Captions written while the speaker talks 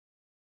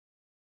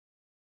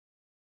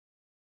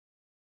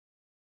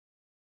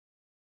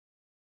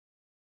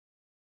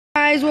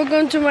guys,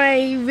 welcome to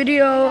my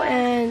video,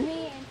 and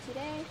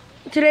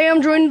today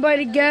I'm joined by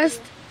the guest,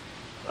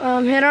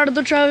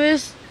 Gerardo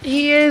Chavez.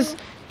 He is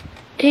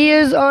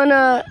on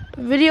a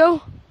video.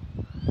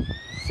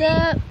 What's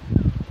up?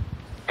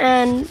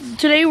 And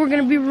today we're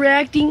gonna be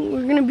reacting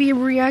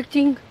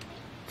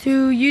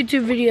to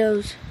YouTube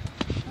videos.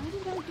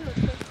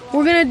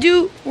 We're gonna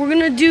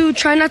do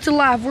Try Not to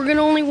Laugh. We're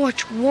gonna only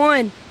watch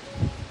one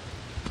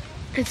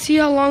and see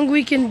how long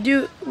we can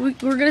do. We're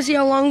gonna see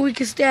how long we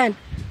can stand.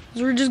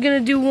 So we're just gonna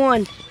do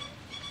one.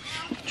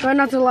 Try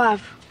not to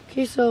laugh.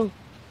 Okay, so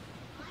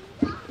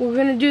we're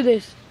gonna do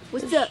this.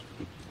 What's up?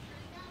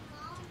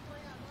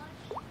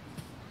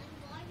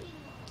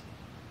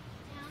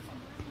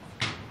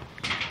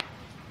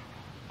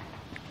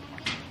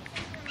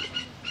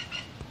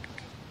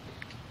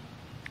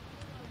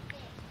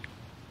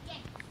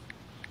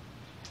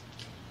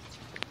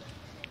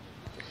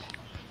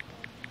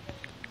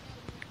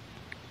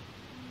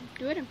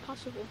 Do it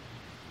impossible.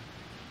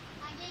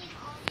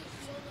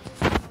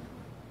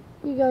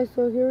 You guys,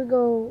 so here we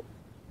go.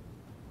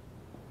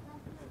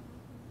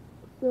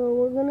 So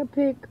we're gonna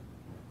pick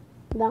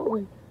that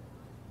one.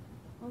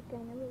 Okay, I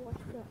never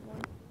watched that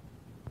one.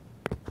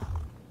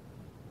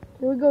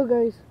 Here we go,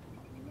 guys.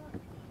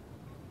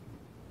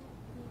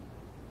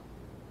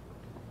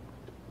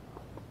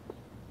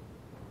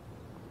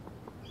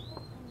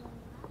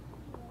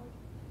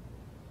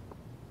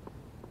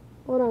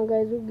 Hold on,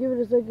 guys. We'll give it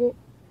a second.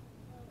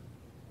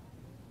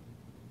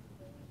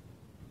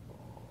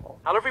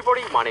 Hello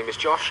everybody, my name is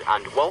Josh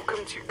and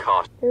welcome to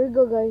Cast Here we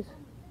go, guys.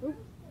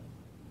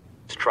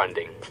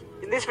 Trending.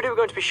 In this video we're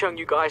going to be showing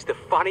you guys the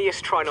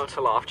funniest Try Not to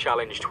Laugh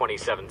Challenge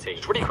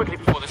 2017. Really quickly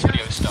before this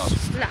video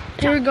starts.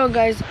 Here we go,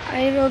 guys.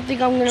 I don't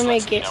think I'm gonna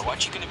make it. We're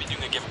actually going to be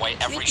doing a giveaway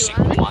every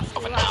single month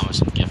of an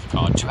Amazon gift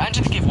card. To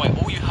enter the giveaway,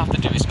 all you have to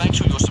do is make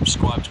sure you're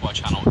subscribed to our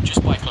channel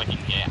just by clicking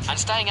here and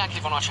staying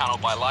active on our channel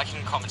by liking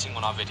and commenting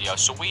on our videos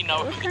so we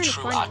know who the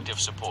true active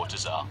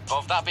supporters are.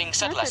 But with that being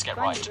said, let's get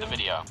right into the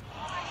video.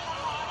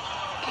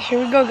 Here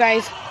we go,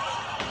 guys.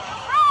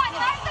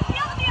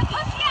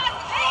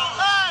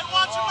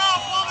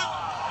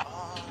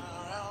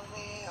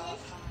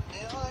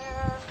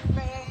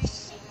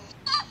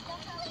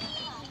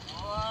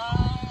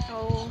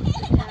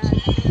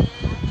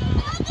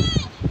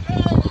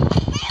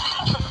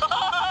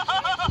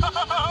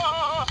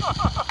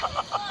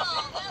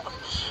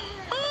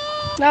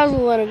 That was a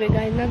little bit,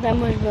 guys. Not that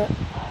much, but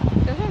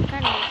Those are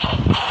kind of...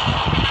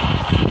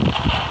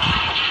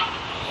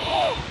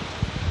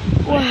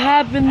 what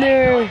happened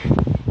there? Throw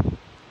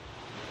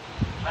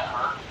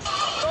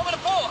me the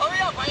ball, hurry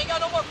up, I ain't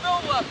got no more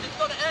film left. It's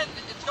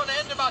gonna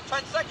end in about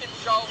 10 seconds,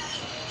 so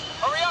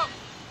hurry up.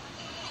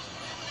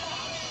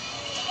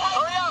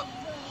 Hurry up.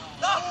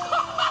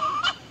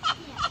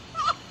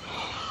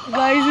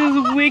 Guys,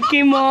 his wig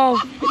came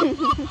off.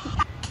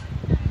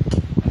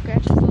 Okay,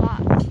 it's just a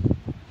lot.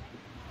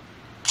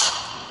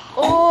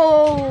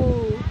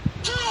 Oh!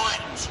 Do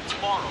it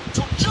tomorrow.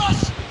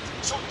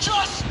 So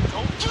just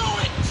don't do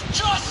it.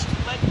 Just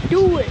let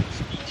Do it.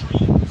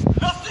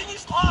 Nothing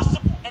is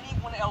possible.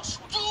 Anyone else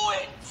will do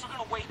it. If you're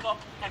gonna wake up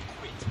and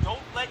quit, don't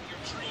let your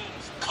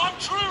dreams come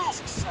true.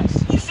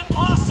 Success is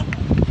impossible.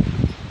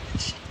 You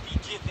should be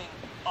giving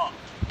up.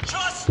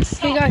 Just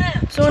stop Hey guys,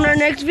 there. so in our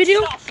next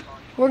video,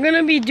 we're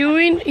gonna be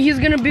he's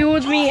gonna be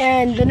with me,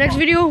 and the next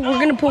video, we're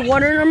gonna put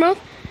water in our mouth,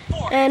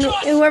 and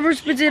whoever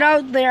spits it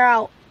out, they're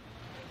out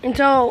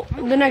until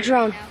the next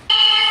round.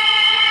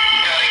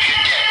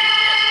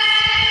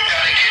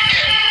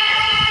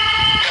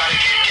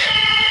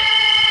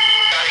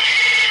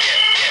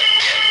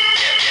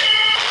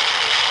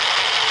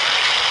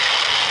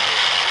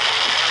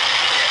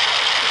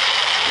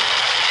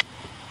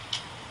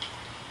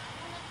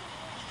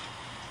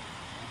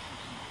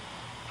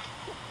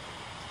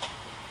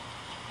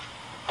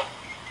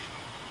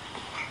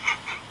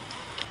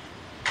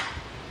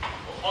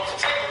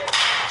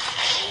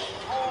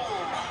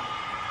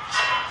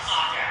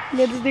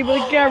 Get to stay by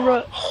the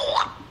camera.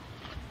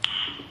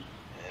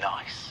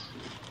 Nice.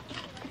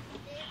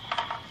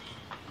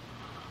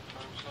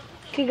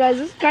 Okay guys,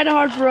 this is kind of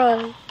hard for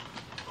us.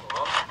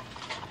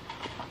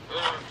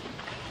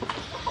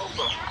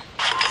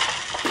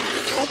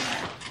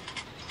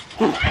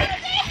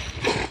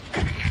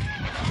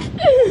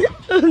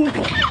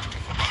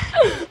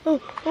 Oh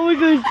my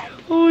gosh,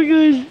 oh my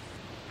gosh.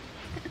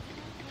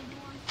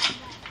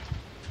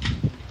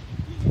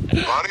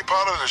 Body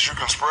powder that you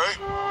can spray?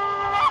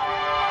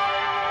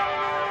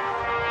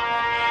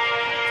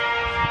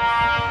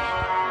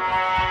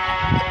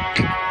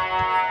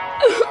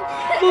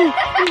 What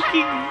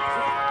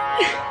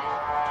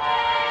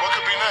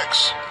could be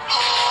next?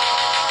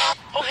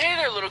 Oh, hey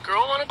there, little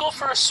girl. Want to go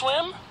for a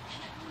swim?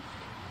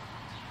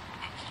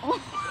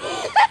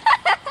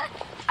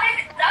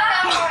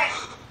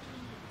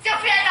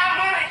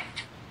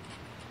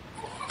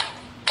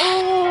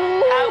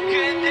 How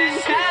could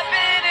this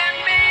happen to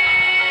me?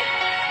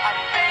 I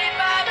made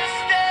my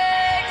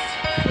mistakes.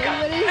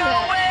 Got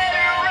nowhere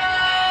to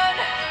run.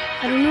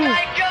 I don't know.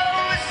 Life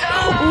goes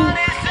on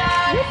as I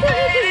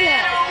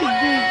fade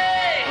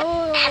away.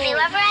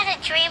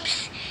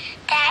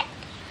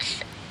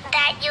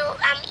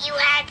 you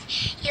had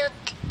you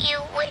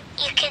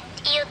could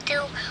you do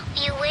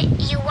you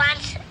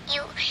want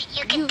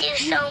you could do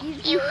so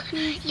you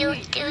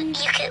could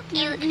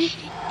you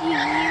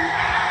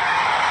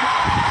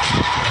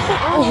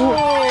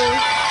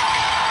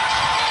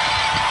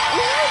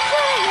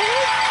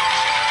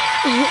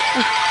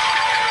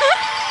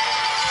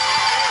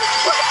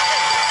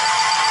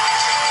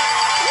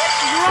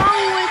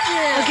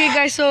Okay,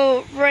 guys,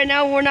 so right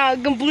now we're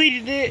not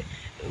completed it,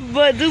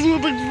 but this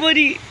one looks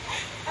funny.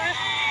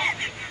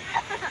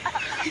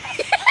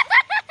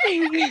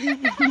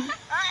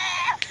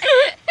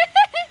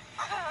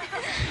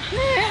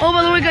 Oh,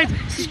 by the way, guys,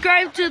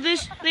 subscribe to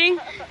this thing,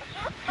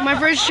 my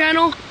friend's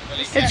channel.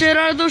 It's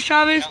Gerardo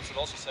Chavez,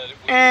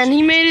 and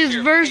he made his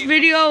first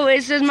video.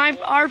 It says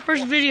our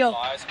first video,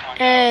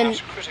 and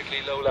it's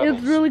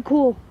really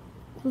cool.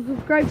 So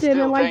subscribe to him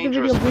and like the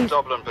video, please.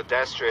 Dublin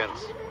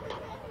pedestrians.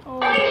 Oh!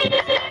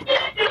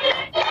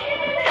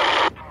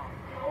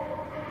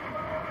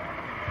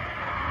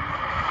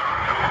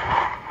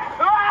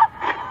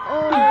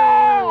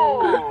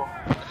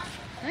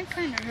 That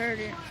kind of hurt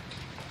it.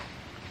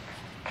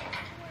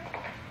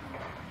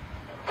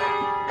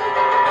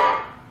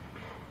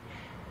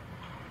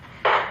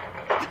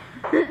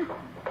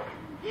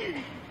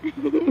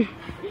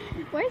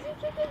 Why is he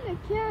kicking the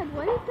cat?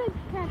 Why did the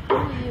cat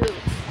kill you?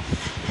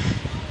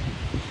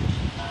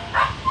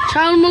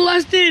 Child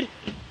molested.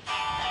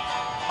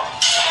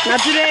 Not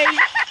today.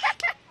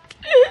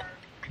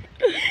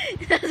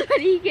 That's what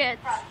he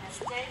gets.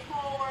 Stay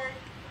forward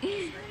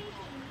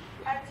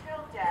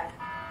until death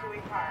do we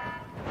part.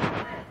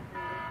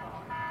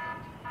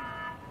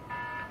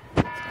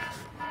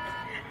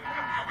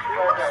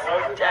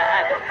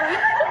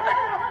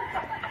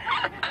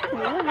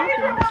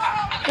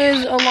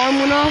 His alarm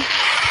went off.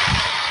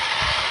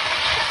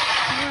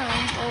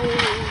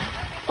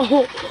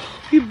 Oh,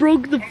 he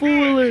broke the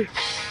four-wheeler.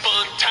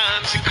 Fun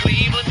times in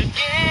Cleveland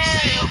again.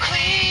 Still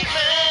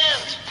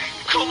Cleveland.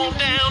 Come on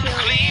down to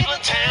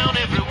Cleveland town,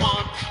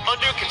 everyone.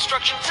 Under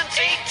construction since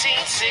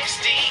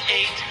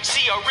 1868.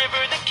 See our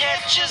river that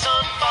catches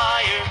on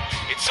fire.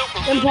 It's so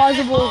polluted.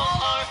 Impossible.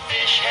 All our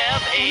fish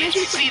have AIDS.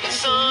 See the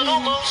sun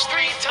almost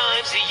 3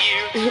 times a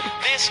year.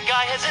 This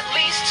guy has at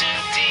least 2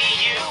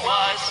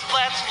 DUIs.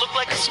 Flats look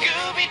like a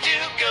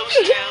Scooby-Doo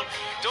ghost town.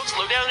 Don't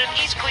slow down in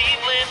East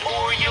Cleveland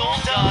or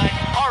you'll die.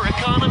 Our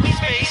economy's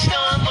based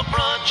on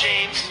LeBron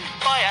James.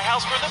 Buy a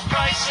house for the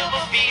price of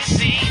a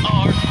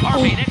VCR.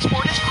 Our main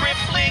export is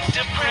crippling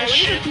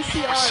depression.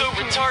 We're so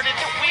retarded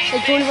that we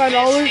Like think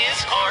 $25? this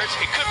is art.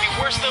 It could be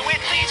worse though, at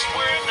least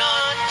we're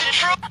not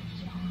Detroit.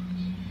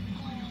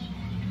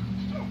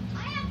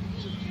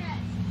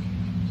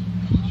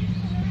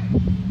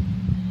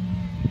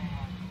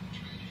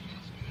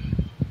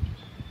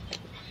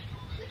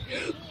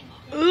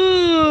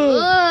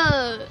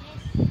 Ugh.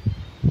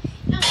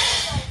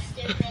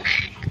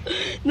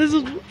 This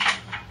is.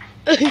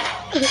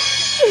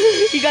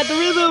 He got the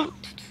rhythm.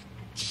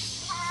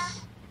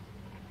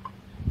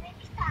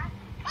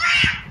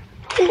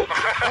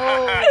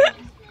 Oh.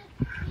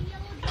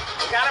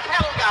 Got a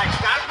pedal, guys.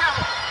 Got a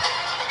pedal.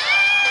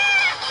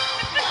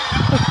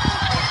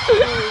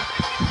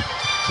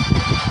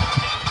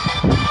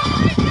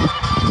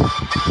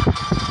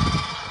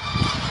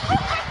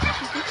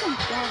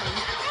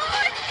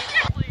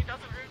 Hopefully it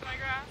doesn't ruin my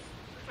grass.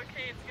 It's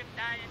okay, it's gonna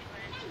die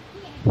anyway.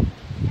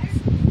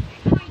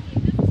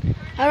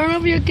 I don't know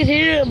if you can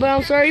hear it, but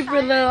I'm sorry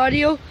for the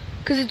audio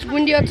because it's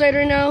windy outside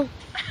right now.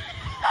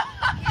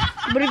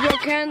 But if y'all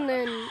can,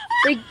 then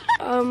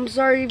I'm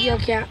sorry if y'all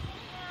can't.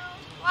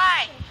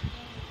 Why?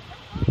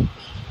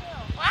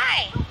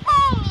 Why?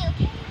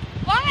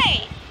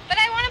 Why? But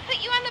I want to put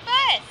you on the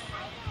bus.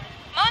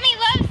 Mommy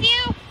loves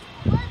you.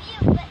 Love you,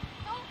 but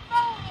don't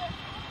follow me.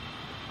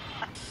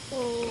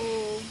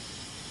 Oh.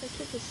 That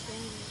took a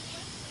sandwich.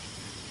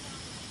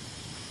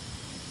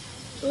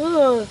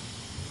 Ugh.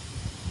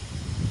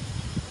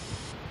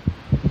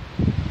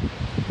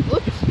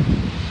 Oops.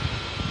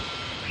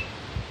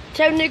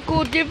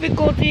 Technical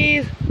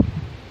difficulties.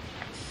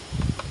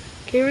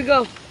 Here we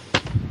go.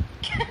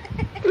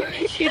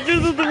 He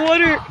threw the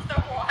water.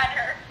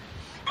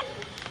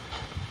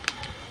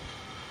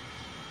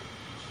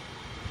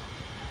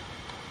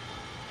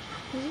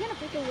 Is he gonna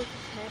pick it with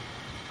his head?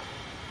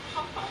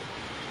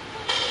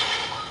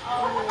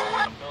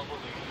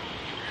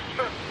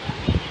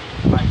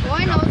 Oh,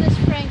 I know this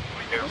prank.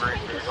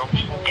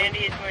 Andy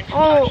is going to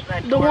Oh, touch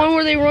that the door. one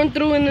where they run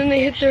through and then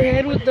they hit their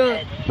head with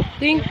the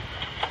thing.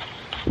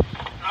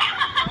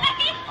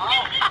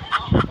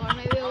 Or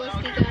maybe it was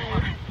the guy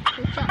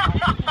who shot.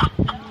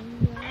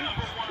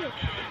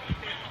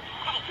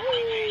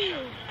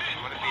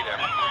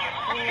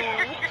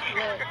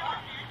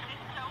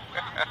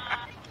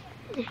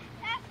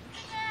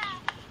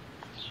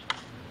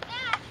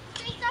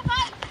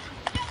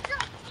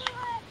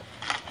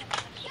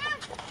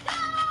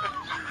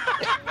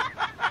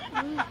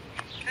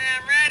 Okay,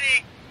 I'm ready.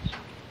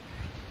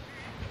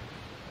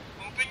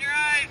 Open your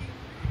eyes.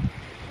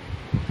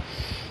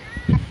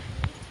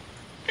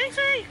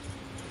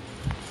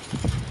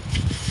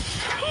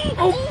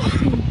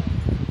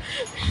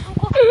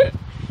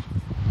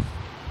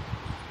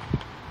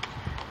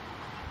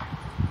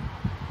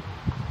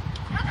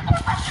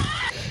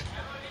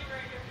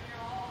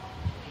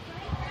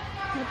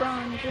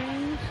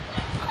 James.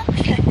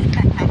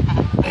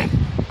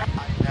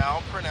 I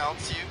now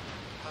pronounce you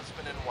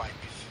husband and wife.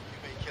 You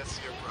may kiss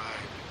your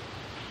bride.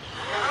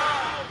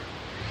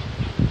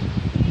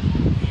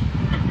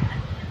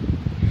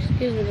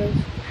 Excuse me, guys.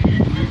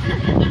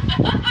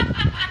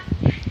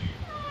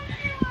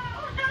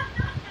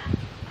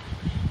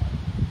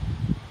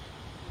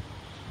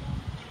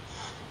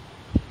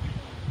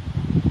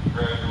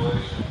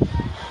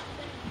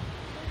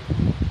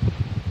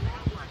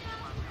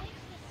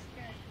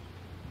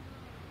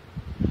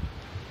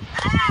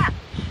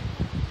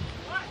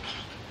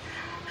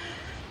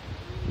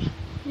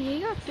 He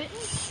got bitten.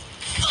 Say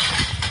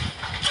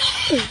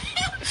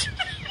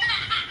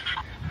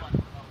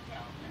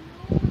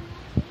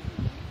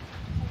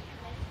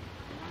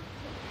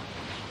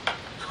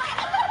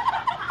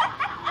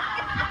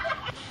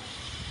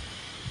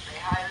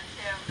hi to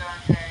Tim,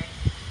 Dante.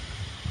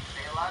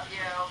 They love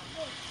you.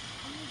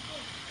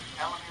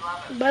 Tell him you love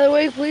him. By the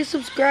way, please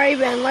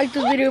subscribe and like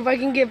this video if I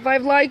can get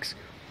 5 likes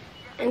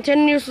and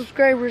 10 new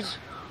subscribers.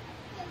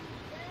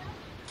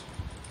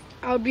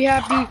 I would be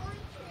happy.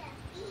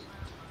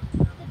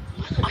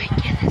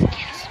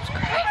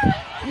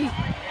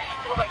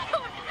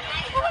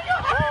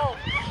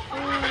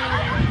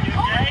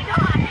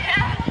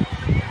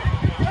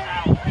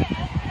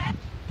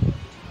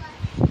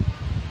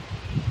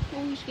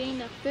 Oh, he's getting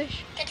that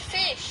fish. Good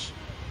fish.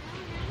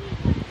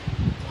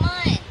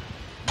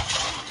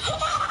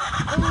 Come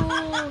on.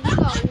 Oh, he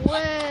got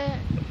wet.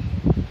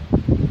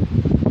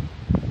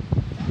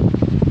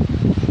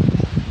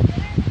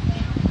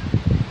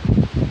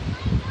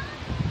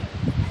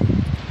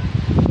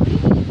 What do you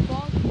need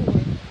balls for?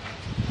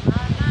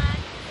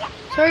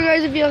 Sorry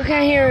guys if y'all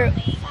can't hear it.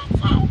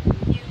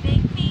 You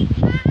make me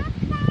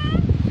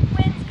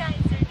when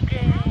skies are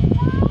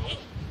gray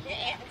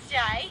and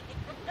shy.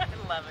 I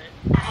love it.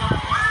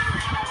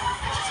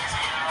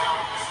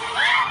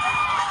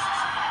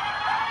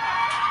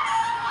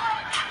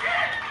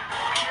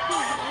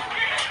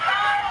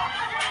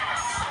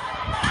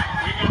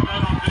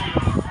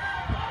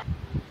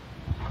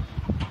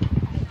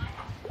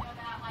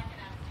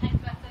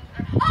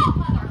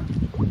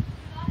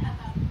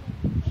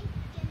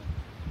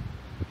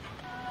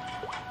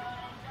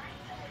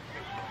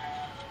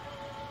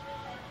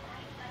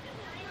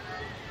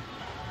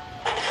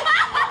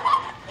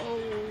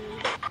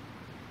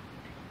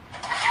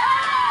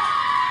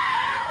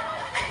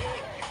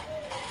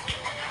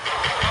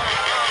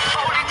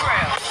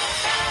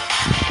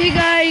 Okay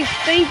guys,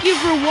 thank you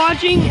for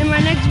watching. In my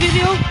next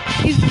video,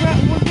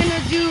 we're gonna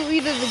do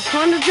either the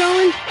condo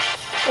challenge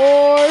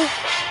or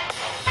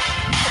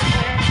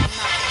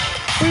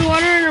putting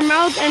water in her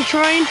mouth and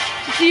trying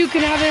to see who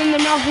can have it in the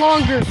mouth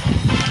longer.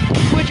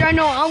 Which I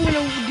know I'm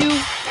gonna do.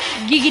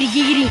 Giggity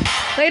giggity.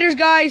 Laters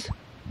guys.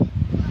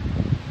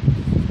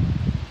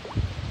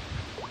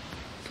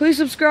 Please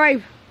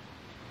subscribe.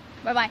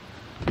 Bye-bye.